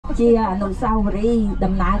chia nụ sau ri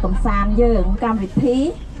đầm nái cầm san dơ cam vịt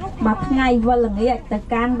thí mà ngày vợ là nghĩa từ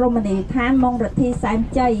can Romani than Mong Rithy san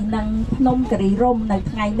chay nâng nông Kirirom từ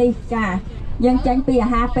ngày đi cha dân tranh pi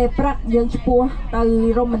ha pe prak dân chua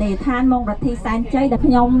từ Romani than Mong Rithy san chay đặt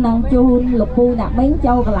nhom nâng chun lục pu nạp bánh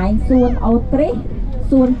châu cái lại xuân outri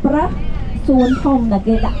xuân prak xuân không là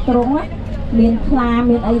cái đặt trống á miền Kla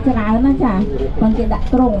miền ấy cho nào nó chả còn cái đặt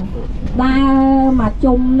trống ba mà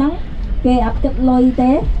chung nắng cái ấp chất lôi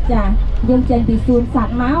tế chả dân tranh pi xuân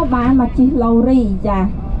sạc máu ba mà chỉ lâu ri chả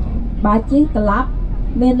bà chỉ club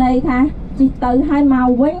bên đây tha chỉ từ hai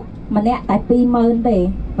màu với mà nè tại pi mơn để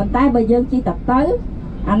bàn tay bây giờ chỉ tập tới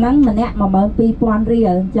anh nắng mà nè mà mơn pi quan ri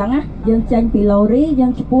ở chẳng á dân tranh pi lâu ri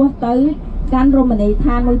dân chua tới can Romani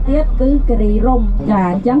than nuôi tiết cứ Kirirom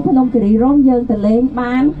chả chẳng phải nông Kirirom dân từ lên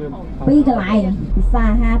ban pi cái lại xa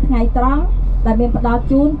ha ngày trắng tại miền bắc đó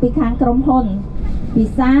chun pi khang krom hôn pi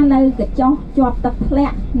xa nơi cái cho tập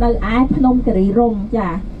lẹ nơi ai nông Kirirom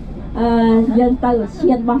chả dân từ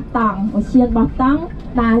xiên bát tông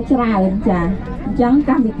đa trà chả chẳng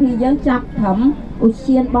các vị thi dân chặt thẩm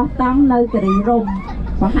xiên bát tông nơi Kirirom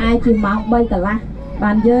và hai chị máu bay cả la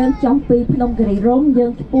bàn dân trong pi nông Kirirom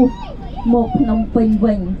dân pu một nông pin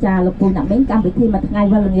vinh trà lục bùn nặng bánh cam bị thi mặt ngày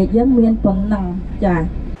và là nghề dân miền tuần nặng trà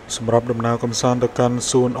សម្រាប់ដំណើរកំសាន្តទៅកាន់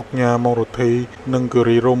សួនអុកញ៉ាម៉ុងរទ្ធីនិងគិ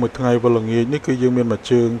រីរ៉ូមមួយថ្ងៃវេលាល្ងាចនេះគឺយើងមានមួយ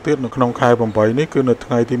ជើងទៀតនៅក្នុងខែ8នេះគឺនៅថ្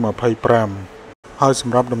ងៃទី25ហើយស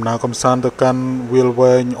ម្រាប់ដំណើរកំសាន្តទៅកាន់វាល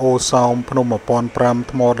វែងអូសោមភ្នំ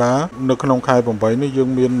1005ថ្មដានៅក្នុងខែ8នេះយើង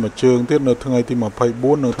មានមួយជើងទៀតនៅថ្ងៃទី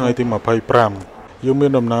24និងថ្ងៃទី25យើងមា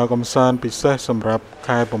នដំណើរកំសាន្តពិសេសសម្រាប់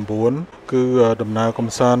ខែ9គឺដំណើរកំ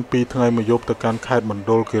សាន្ត2ថ្ងៃមួយយប់ទៅកាន់ខេត្តមណ្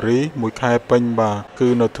ឌលគិរីមួយខែពេញបាទគឺ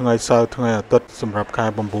នៅថ្ងៃសៅរ៍ថ្ងៃអាទិត្យសម្រាប់ខែ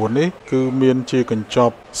9នេះគឺមានជាកញ្ច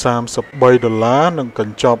ប់$33និងក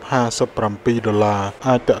ញ្ចប់$57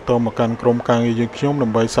អាចតាក់ទងមកកាន់ក្រុមការងារយើងខ្ញុំដើ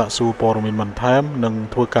ម្បីសាកសួរព័ត៌មានបន្ថែមនិង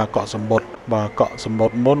ធ្វើការកក់សំបុត្របាទកក់សំបុ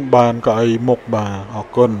ត្រមុនបានកៅអីមុខបាទអរ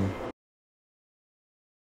គុណ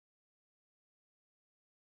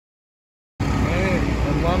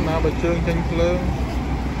ណាបើជើងចេញភ្លើង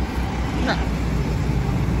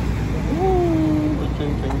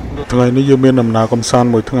ថ្ងៃនេះយើងមានដំណើរកំសាន្ត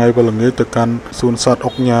មួយថ្ងៃវេលាល្ងាចទៅកាន់សួនសត្វ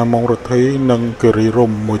អុកញ៉ាម៉ុងរទ្ធីនិងគិរីរ៉ុ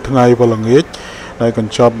មមួយថ្ងៃវេលាល្ងាចដែលក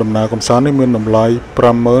ញ្ចប់ដំណើរកំសាន្តនេះមានតម្លៃ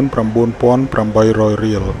$59,800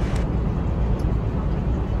រៀល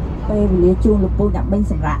ពេលវេលាជួងលពូដាក់បេញ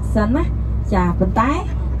សម្រាប់សិនណាចាប៉ុន្តែ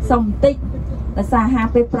សុំបន្តិចដោយសារហា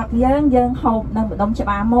ពេលព្រឹកយើងហូបនៅម្ដុំច្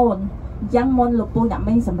បារមូនចឹងមុនលោកពូដាក់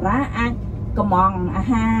មីងសម្រាប់អាចកំងអា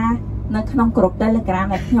ហារនៅក្នុងក្រុម Telegram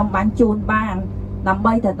ដែលខ្ញុំបានជូនបានដើម្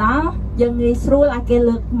បីទៅដល់យើងងាយស្រួលឲ្យគេ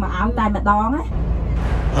លើកមកឲ្យតែម្ដងណាឥ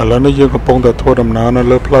ឡូវនេះយើងកំពុងតែធ្វើដំណើរនៅ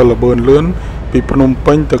លើផ្លូវល្បឿនលឿនពីភ្នំ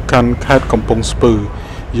ពេញទៅកាន់ខេត្តកំពង់ស្ពឺ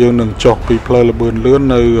យើងនឹងចុះពីផ្លូវល្បឿនលឿន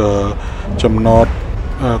នៅចំណត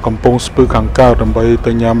កំពង់ស្ពឺខាងកើតដើម្បី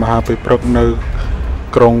ទៅញ៉ាំអាហារពេលព្រឹកនៅ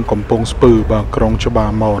ក្រុងកំពង់ស្ពឺបាទក្រុងច្បា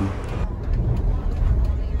រមន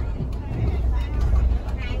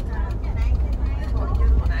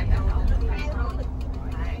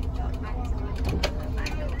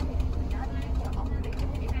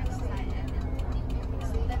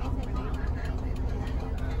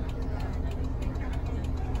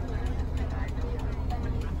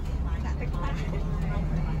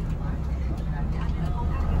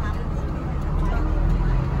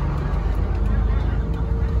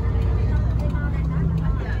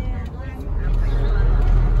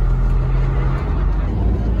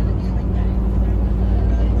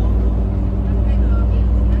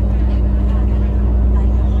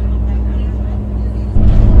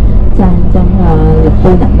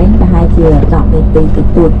ពូដាក់បេញប្រហែលជា10នាទីទៅ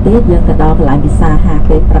ទួតទៀតយើងទៅដល់កន្លែងពិសាហា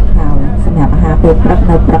ពេលព្រឹកហើយសម្រាប់អាហារពេលព្រឹក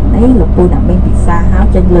នៅព្រឹកនេះលោកពូដាក់បេញពិសាហើយ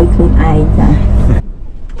ចេញលុយខ្លួនឯងចា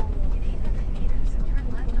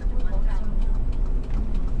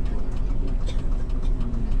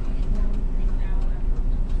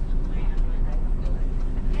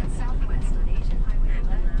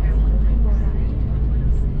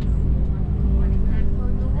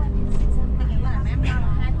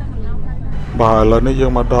បាទឥឡូវនេះយើ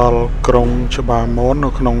ងមកដល់ក្រុងច្បារមននៅ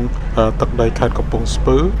ក្នុងទឹកដីខេត្តកំពង់ស្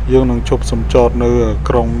ពឺយើងនឹងជប់សំចតនៅ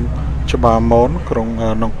ក្រុងច្បារមនក្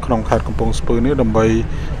នុងខេត្តកំពង់ស្ពឺនេះដើម្បី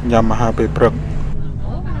ញ៉ាំអាហារពេលព្រឹក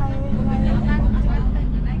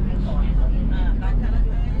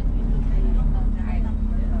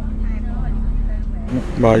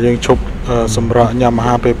បាទយើងជប់សម្រាប់ញ៉ាំអា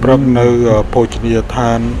ហារពេលព្រឹកនៅភោជនីយដ្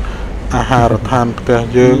ឋានអាហារដ្ឋានផ្ទះ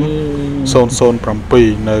យើង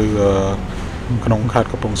007នៅក្នុងខេត្ត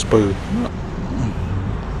កំពង់ស្ពឺ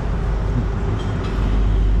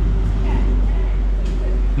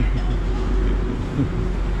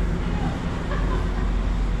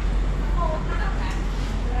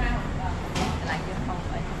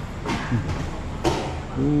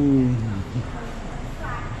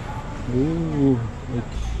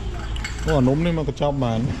nôm này mà có chọc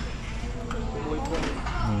màn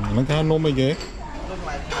nó cá nôm mấy ghế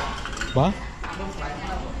bá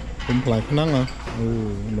nôm lại khả năng à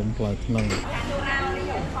nôm lại khả năng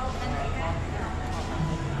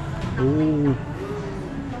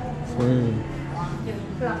phê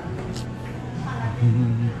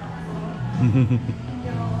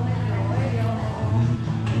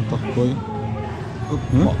tóc quay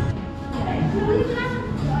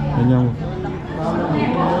thấy nhau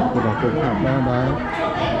tôi đã cũng học ba đấy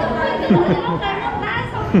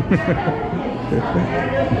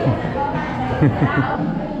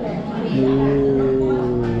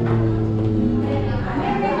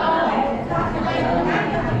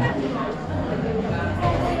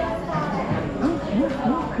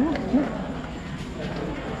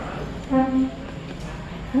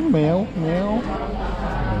mèo mèo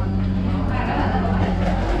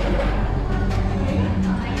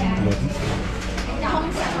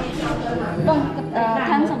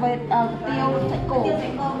thân so với tiêu thạch cổ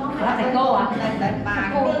thạch cổ à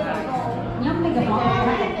thạch cổ nhóm mình gặp nó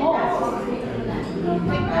thạch cổ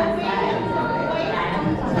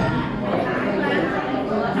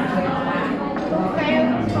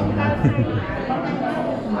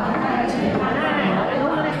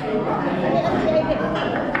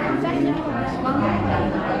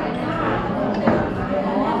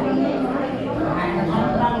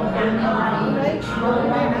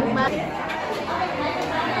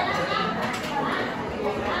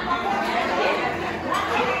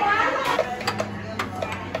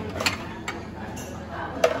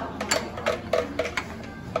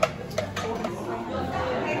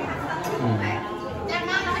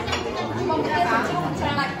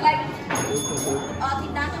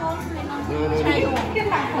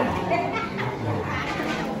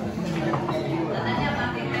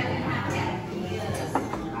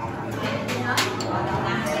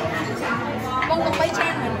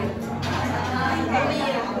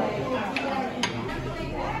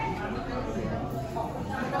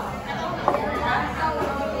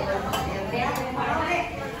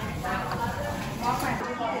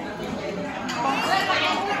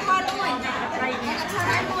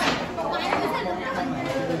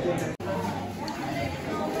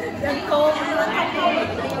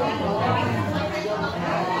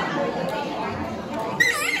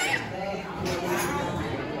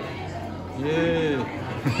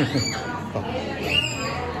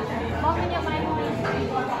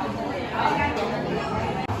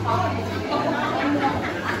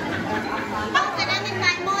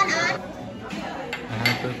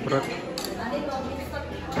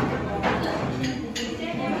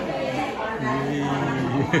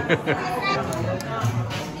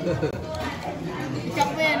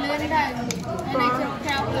chọc về lên đây này chọc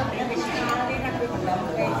chọc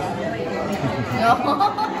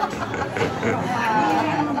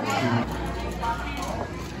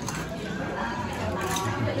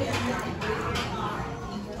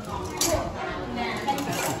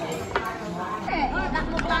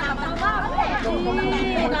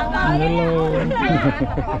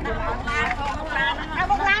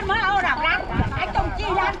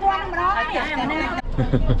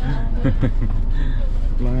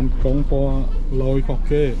lan công po lôi có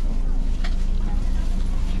kê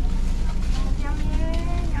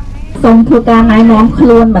សូមធ្វើការណែនាំខ្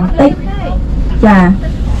លួនបន្តិចចា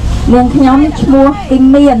នាងខ្ញុំឈ្មោះគី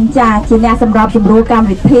មានចាជាអ្នកសម្របសម្រួលកម្ម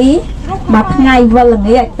វិធីមកថ្ងៃវិលល្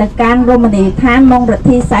ងាចទៅកាន់រមណីយដ្ឋានម៉ុងរិទ្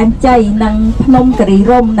ធីសែនជ័យនិងភ្នំគិរី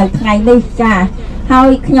រម្យនៅថ្ងៃនេះចាហើយ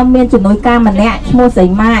ខ្ញុំមានជំនួយការម្នាក់ឈ្មោះសី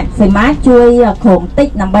ម៉ាចជួយក្រុមតិច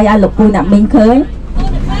ដើម្បីឲ្យលោកពូអ្នកមីងឃើញ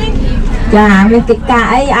ចាមានកិច្ចការ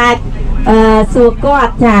អីអាចសួរគា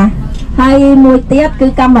ត់ចាហើយមួយទៀតគឺ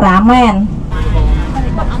កាមេរ៉ាមែន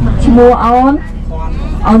ឈ្មោះ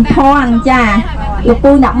អូនថនចាលោក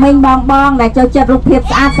ពូអ្នកមីងបងដែលចូលចិត្តរូបភាព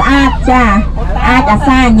ស្អាតចាអាចអា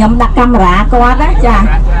សាញ៉ាំដាក់កាមេរ៉ាគាត់ណាចា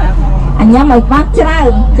អញញ៉ាំឲ្យបានច្រើ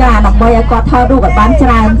នចាដើម្បីឲ្យគាត់ថតរូបឲ្យបានច្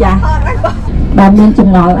រើនចាបើមានចំ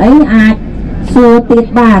ណល់អីអាចសួរទៀត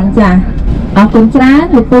បានចាអរគុណច្រើន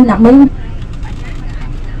លោកពូអ្នកមីង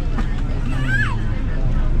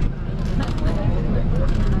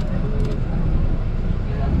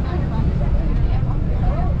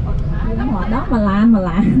đó mà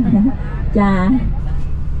làm chà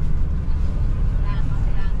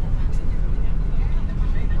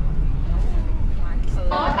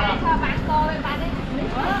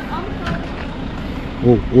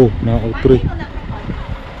nào ô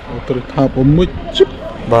tri tháp ôm mít chip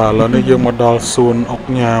và là nơi dương mà đào xuân ốc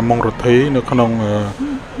nhà Mong Rithy nó không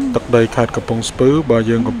tắc đầy khát cặp bông spứ và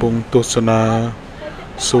dương cặp bông tussana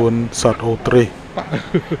xuân sạt ô tri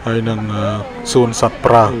hay năng xuân sạt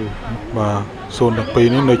pra và xôn đặc pi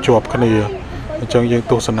này nơi chọp cái này chẳng những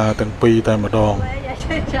tô sân à từng pi tại một đòn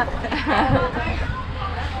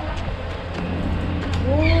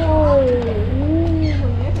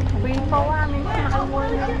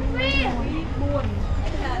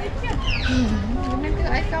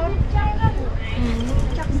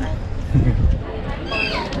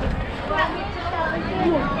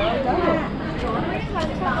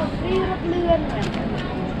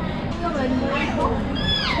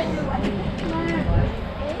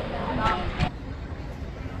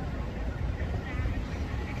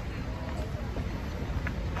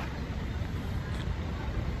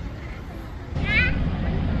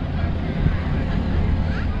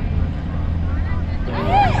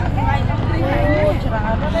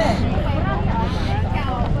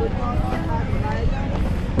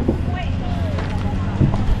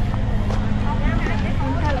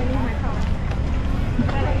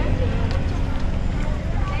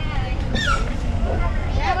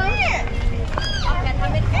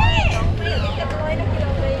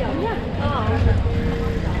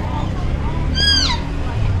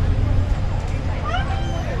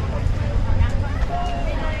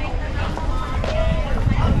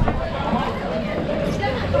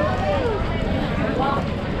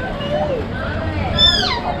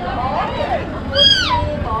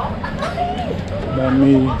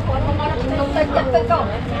mi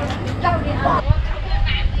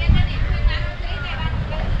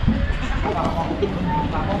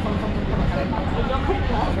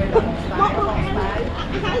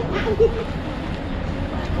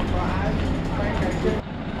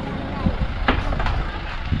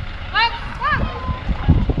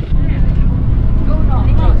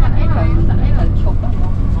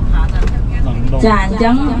chà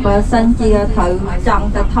chẳng bờ sân chia thử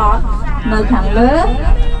trong ta thọt nơi thằng lớn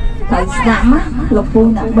thử sắm lục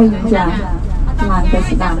vui nặng bình chà làm cái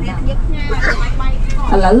sắm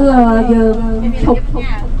lỡ dương thục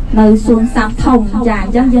nơi xuân sắp thông chà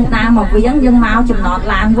chẳng dân ta mà với dân máu chùm nọt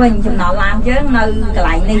làm quên chùm nọt làm chứ nơi cái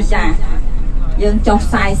lại này chà dân cho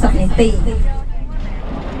sai sập này tì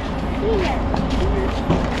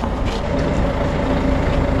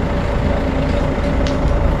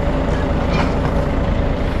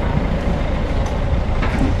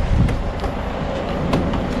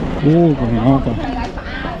còn ngon còn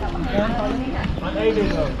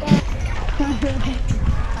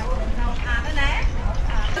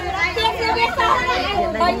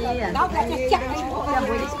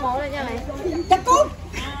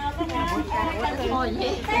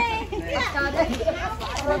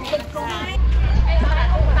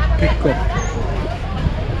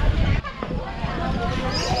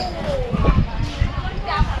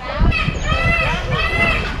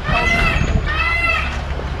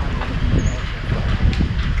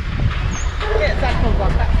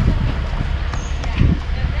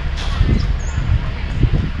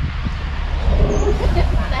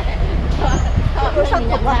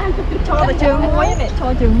cho vào trường muối này,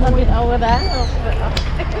 cho trường muối đâu ra đá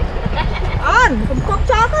ăn cũng không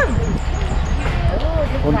cho không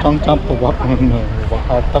con trong chắp của bắp mình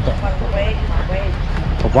học tất cả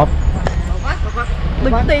của bắp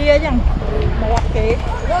đừng tia chẳng một kì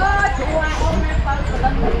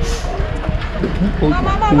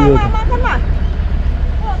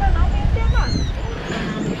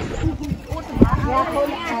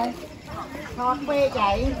thọt về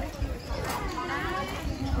chạy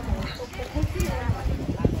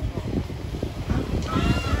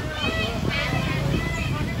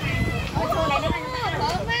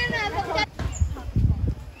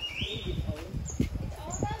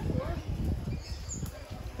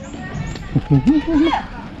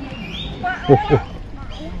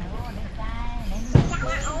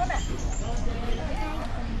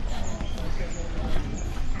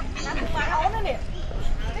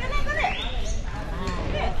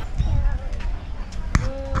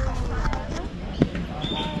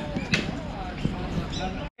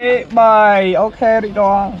bài ok đi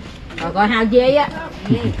rồi có hào dê á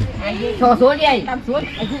cho xuống đi tắm xuống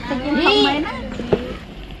đi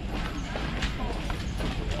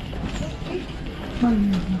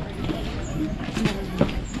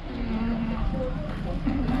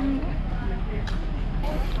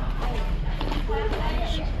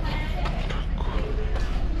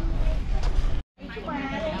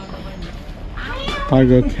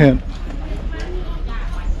Tiger cat.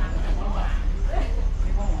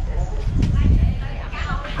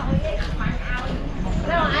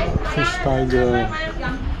 Fish tiger.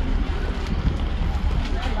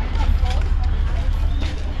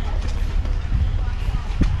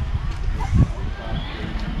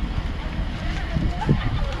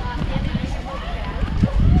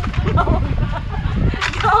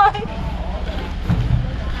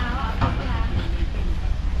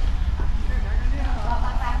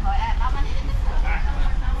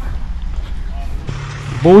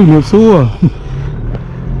 Ôi nhiều xua.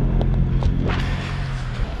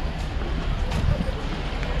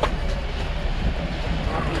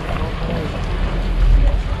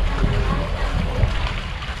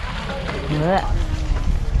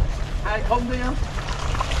 Ai không đi không?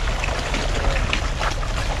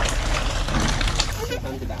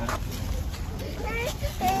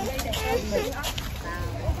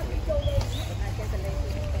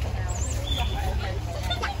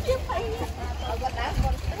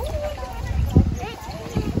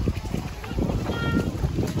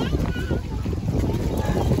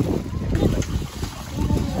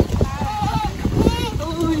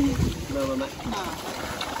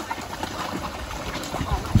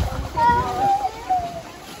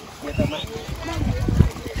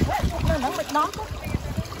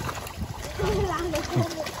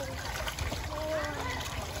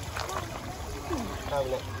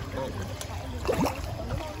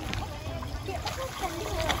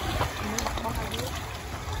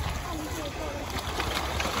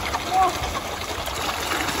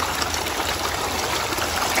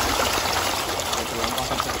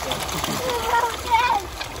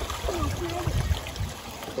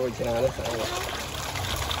 Tôi chả nó sao vậy?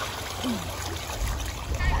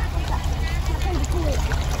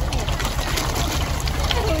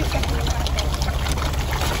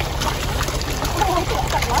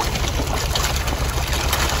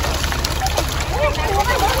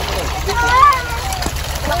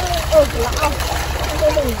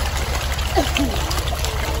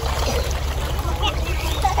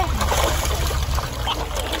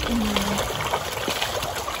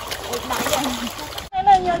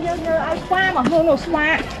 Nhờ ai qua mà hương nổ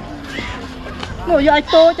xoa nổi giờ ai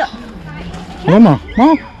tô chứ Nó mà, nó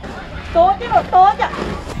tô chứ nổi tô chứ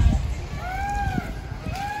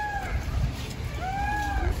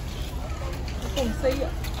cùng si ạ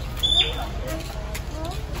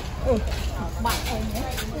bạn thầy nhé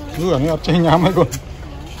cứ ở đây chơi nhà mấy con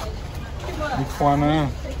đi qua nè.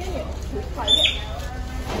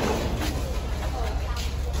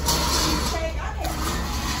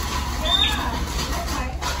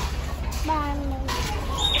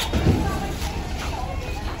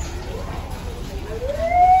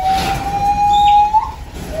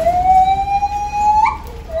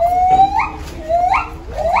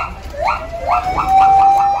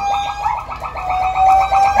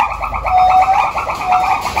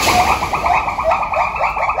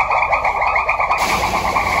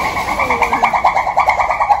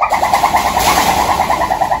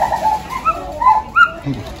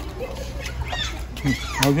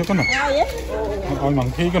 Ngồi dưới cái này, ngồi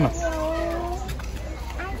bằng khí cái này.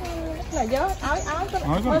 Là gió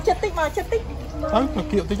áo chết tích vào chết tích. Đấy, thật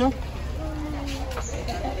kiệu tí chứ.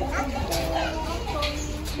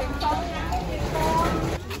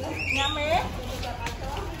 Nhà mẹ.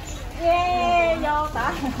 Yeah, vô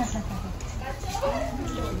ta.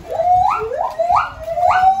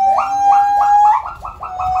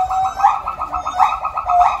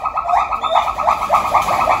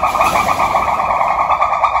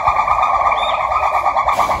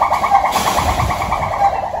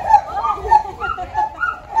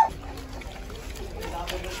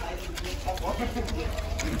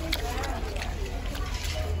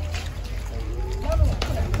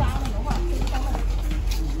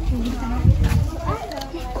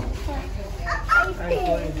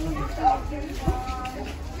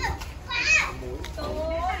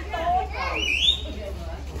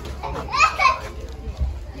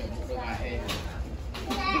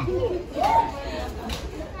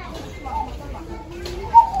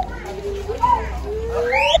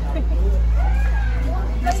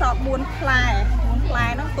 Nó sọt buôn fly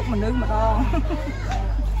nó tụt mình đứng mà đo.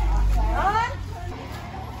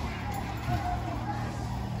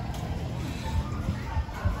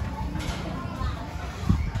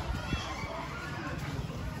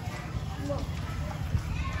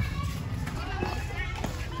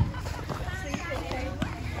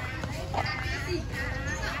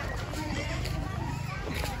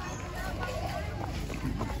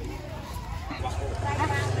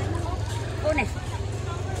 Cô này,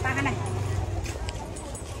 ba cái này.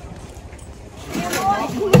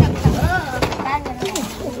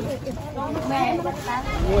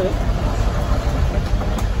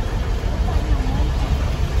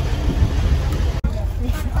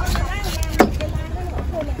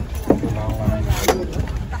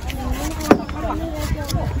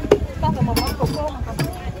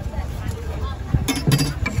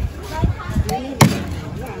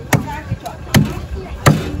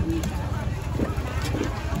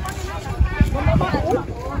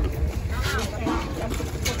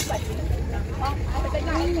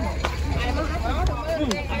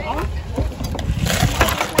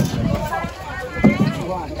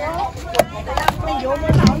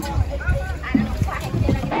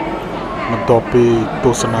 បន្ទាប់ពីទ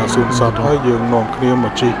ស្សនាសួនសត្វហើយយើងនាំគ្នាម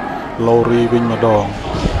កជិះឡូរីវិញម្ដង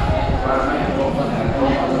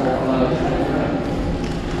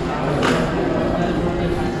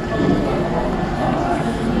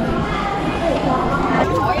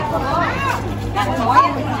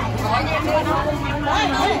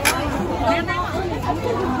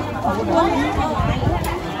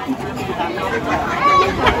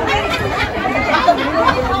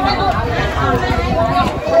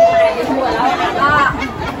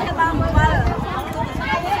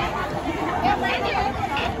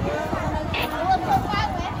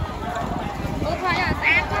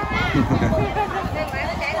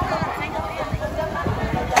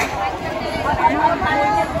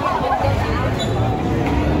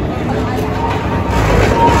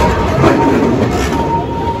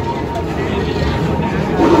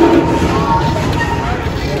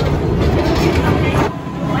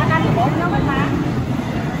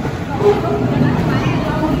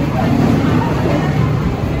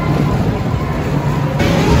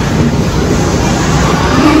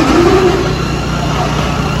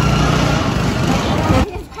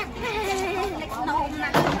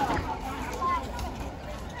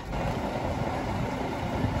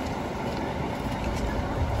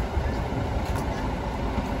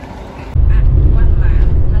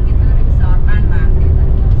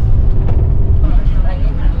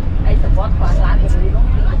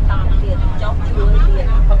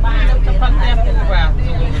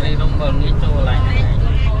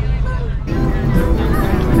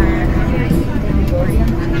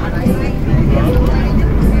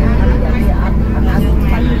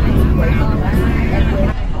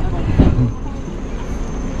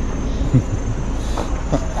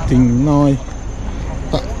Tình nói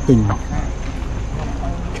tạ tình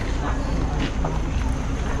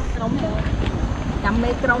chăm mê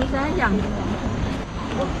trông thế chẳng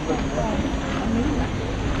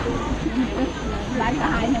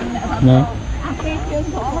nè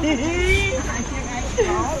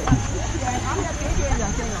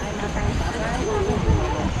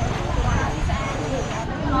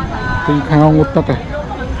tình khao ngút tắc à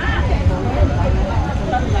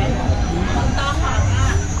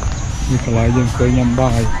như phải lại dân chơi nhầm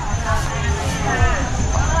bài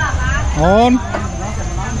on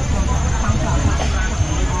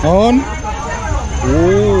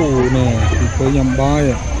nè thì chơi nhầm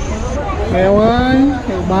bài à heo ơi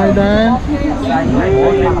heo bài đây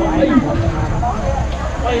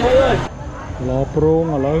lo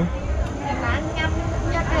prong ở đâu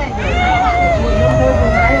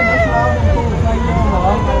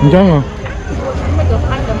chẳng à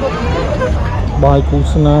bài cú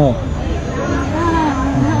sna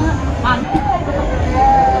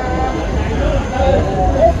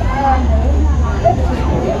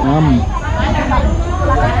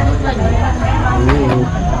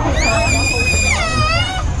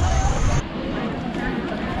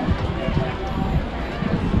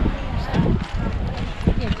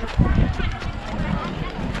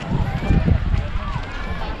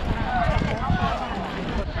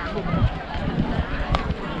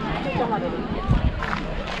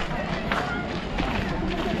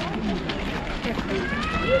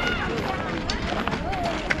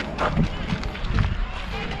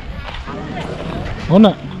Ôn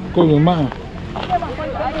ạ, cô người mạng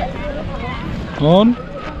ôn